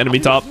the enemy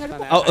top.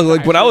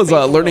 Like when I was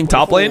learning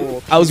top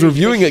lane, I was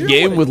reviewing a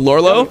game with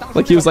Lorlo.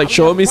 Like he was like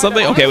showing me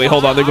something. Okay, wait,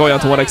 hold on. They're going on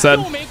to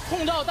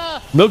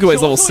 1xn. Milky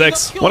Way's level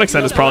 6.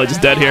 1xn is probably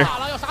just dead here.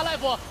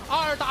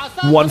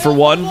 1 for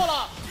 1.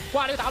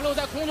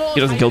 He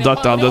doesn't kill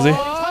Duck Dom, does he?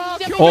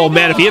 Oh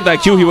man, if he hit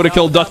that Q, he would have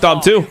killed Duck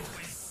Dom too.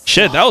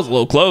 Shit, that was a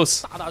little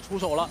close.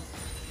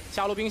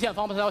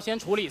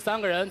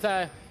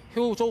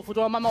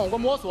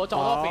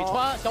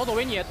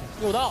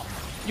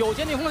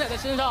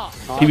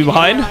 TP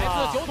behind.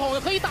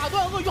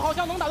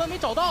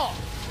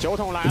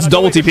 It's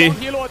double TP.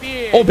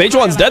 Oh,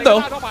 Beijuan's dead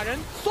though.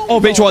 Oh,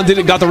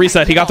 Beijuan got the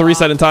reset. He got the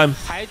reset in time.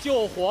 Okay,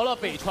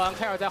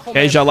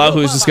 Xiao Lao,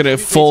 who's just gonna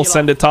full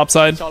send it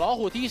topside.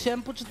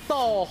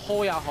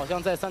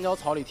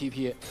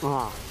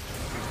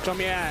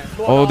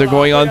 Oh, they're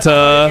going on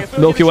to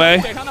Milky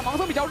Way.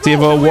 Does he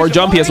have a war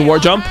jump? He has a war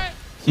jump.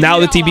 Now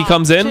the TP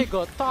comes in.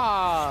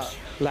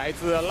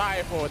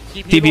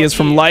 TP is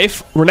from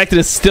Life. Renekton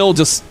is still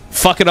just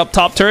fucking up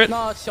top turret.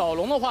 I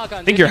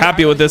think you're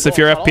happy with this if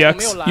you're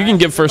FPX. You can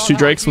give first 2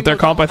 Drakes with their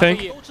comp, I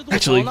think.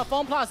 Actually,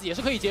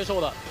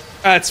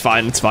 that's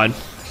fine. It's fine.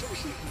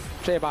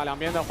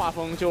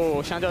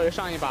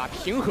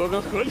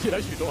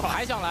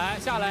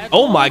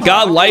 Oh my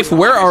god, Life,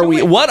 where are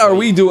we? What are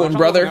we doing,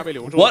 brother?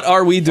 What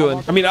are we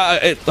doing? I mean,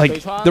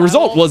 like, the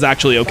result was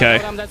actually okay.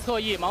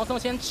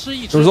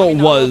 The result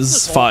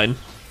was fine.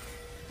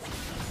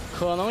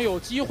 Oh,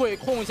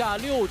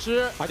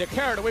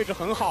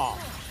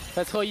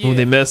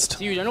 they missed.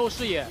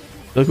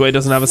 Milky Way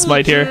doesn't have a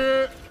smite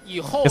here.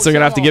 Guess they're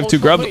gonna have to give 2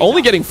 grubs.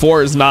 Only getting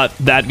 4 is not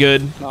that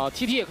good.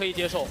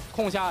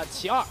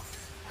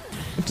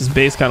 Just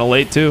base kind of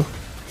late too.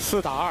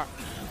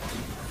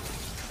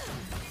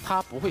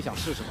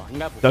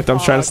 Duck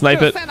Dom's trying to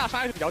snipe it.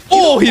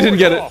 Oh, he didn't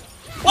get it.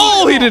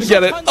 Oh, he didn't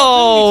get it.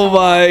 Oh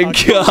my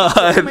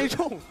god.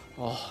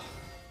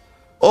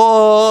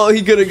 Oh,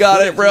 he could have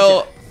got it,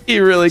 bro. He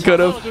really could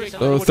have.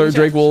 Third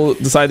Drake will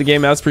decide the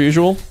game as per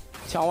usual.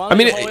 I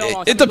mean,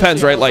 it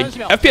depends, right? Like,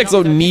 FPX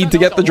don't need to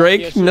get the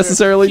Drake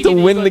necessarily to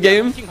win the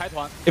game.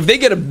 If they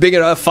get a big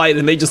enough fight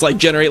and they just like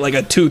generate like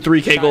a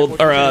 2-3k gold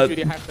or a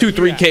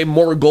 2-3k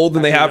more gold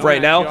than they have right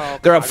now,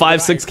 they're up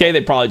 5-6k. They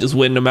probably just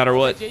win no matter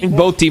what. I think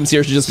both teams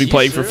here should just be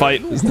playing for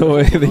fight. There's no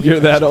way that you're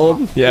that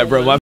old. Yeah,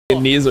 bro, my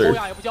knees are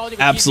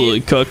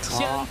absolutely cooked.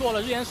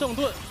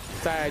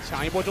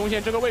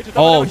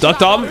 Oh, Duck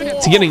Dom,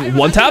 is he getting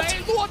one-tapped?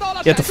 You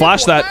have to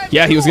flash that.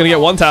 Yeah, he was gonna get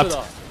one-tapped.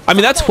 I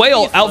mean, that's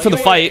Whale out for the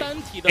fight,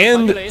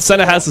 and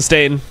Senna has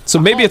sustain, so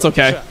maybe it's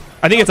okay.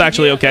 I think it's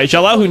actually okay.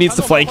 Xiao Lao, who needs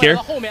to flank here,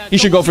 he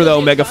should go for the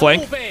Omega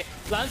flank.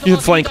 He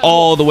should flank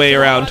all the way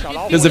around,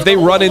 because if they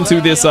run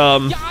into this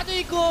Renato,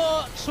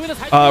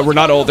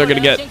 they're gonna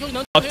get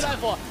fucked.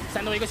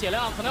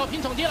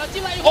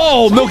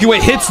 Oh, Milky Way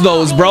hits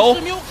those, bro.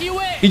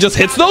 He just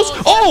hits those.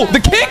 Oh, the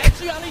kick!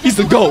 He's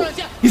the GOAT.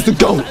 He's the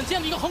GOAT.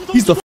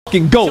 He's the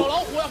fucking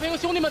GOAT.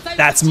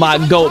 That's my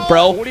GOAT,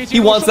 bro. He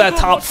wants that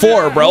top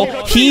 4, bro.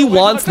 He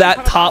wants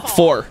that top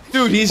 4.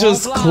 Dude, he's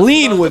just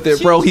clean with it,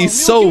 bro. He's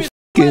so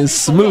fucking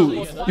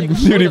smooth.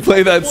 Dude, he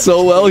played that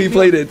so well. He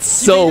played it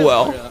so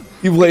well.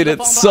 He played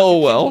it so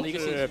well.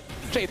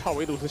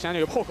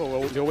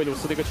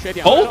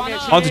 Oh,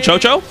 onto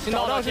Chocho.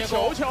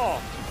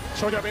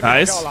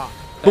 Nice.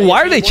 But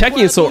why are they checking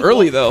it so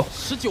early, though?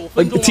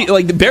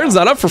 Like the Baron's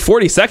not up for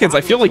 40 seconds.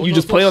 I feel like you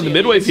just play on the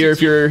midwave here if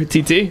you're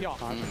TT.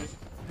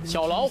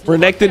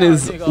 Renekton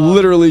is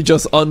literally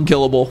just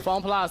unkillable.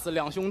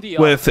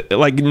 With,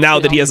 like, now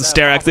that he has a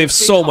Sterax, they have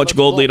so much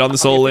gold lead on the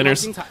solo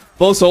laners.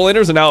 Both solo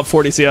laners are now at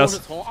 40 CS.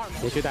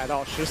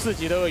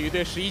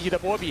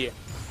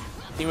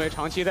 They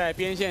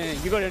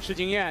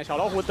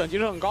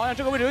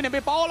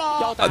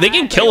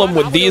can kill him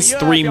with these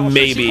 3,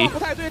 maybe.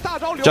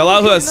 Xiao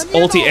Lao has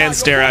ulti and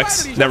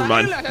Sterax. Never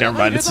mind. Never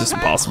mind. It's just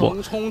impossible.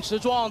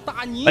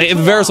 If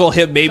Varus will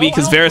hit, maybe,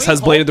 because Varus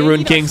has Blade of the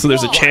Rune King, so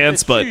there's a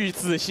chance, but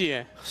it's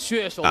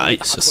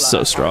just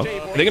so strong.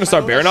 Are they going to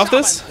start Baron off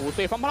this?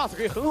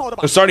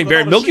 They're starting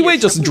Baron. Milky Way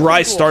just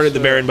dry started the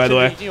Baron, by the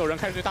way.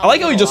 I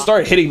like how he just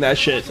started hitting that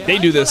shit. They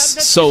do this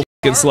so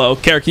slow.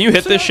 Kara, can you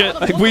hit this shit?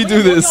 Like, we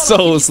do this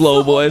so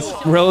slow, boys.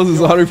 Morellos is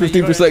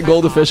 115%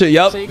 gold efficient.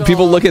 Yep.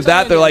 People look at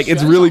that, they're like,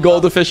 it's really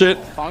gold efficient.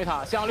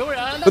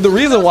 But the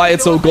reason why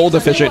it's so gold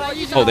efficient...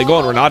 Oh, they go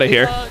on Renata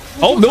here.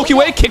 Oh, Milky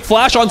Way, kick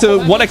flash onto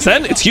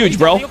 1xn. It's huge,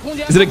 bro.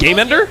 Is it a game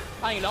ender?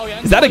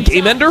 Is that a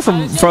game ender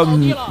from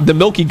the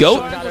Milky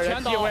Goat?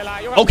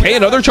 Okay,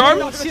 another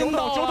charm?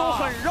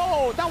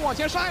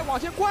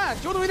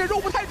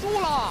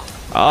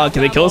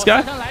 Can they kill this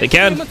guy? They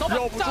can.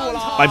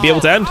 Might be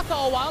able to end.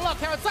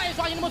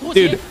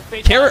 Dude,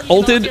 Carrot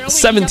ulted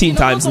 17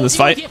 times in this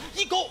fight. They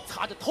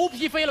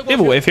have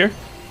a wave here.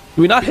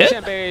 Do we not hit?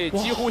 Okay.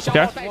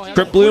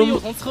 Crypt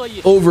Bloom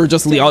over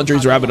just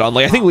Leandre's Rabadon.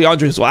 Like, I think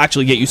Leandre's will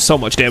actually get you so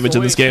much damage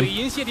in this game.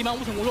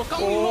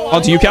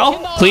 Onto you, Cal.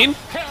 Clean.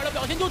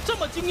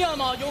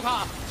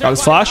 Got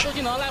his flash.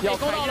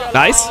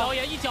 Nice.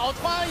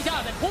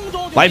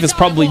 Life is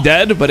probably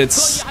dead, but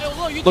it's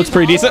looks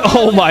pretty decent.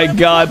 Oh my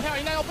god.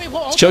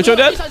 Is Chocho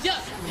dead?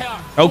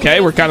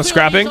 Okay, we're kind of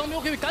scrapping.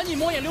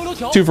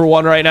 2 for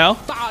 1 right now.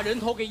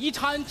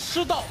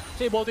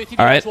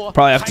 Alright,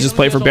 probably have to just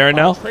play for Baron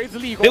now.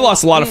 They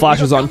lost a lot of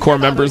flashes on core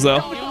members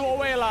though.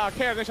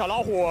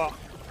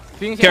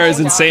 Kara's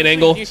insane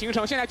angle.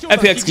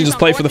 FPX can just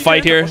play for the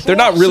fight here. They're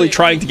not really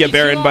trying to get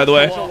Baron, by the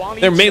way.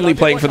 They're mainly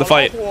playing for the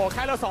fight.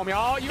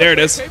 There it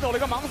is.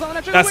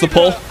 That's the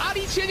pull.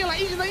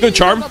 Good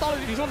charm.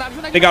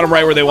 They got him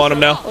right where they want him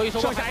now.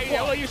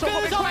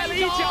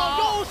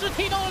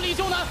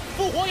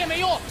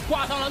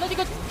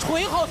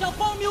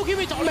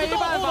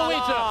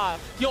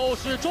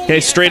 Okay,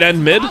 straight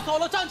end mid.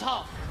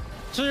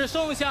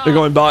 They're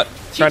going bot.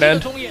 Right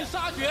end.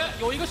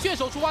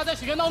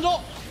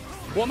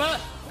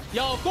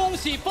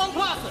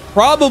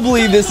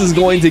 Probably this is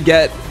going to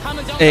get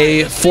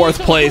a 4th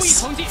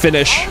place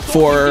finish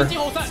for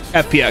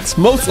FPX.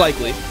 Most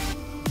likely.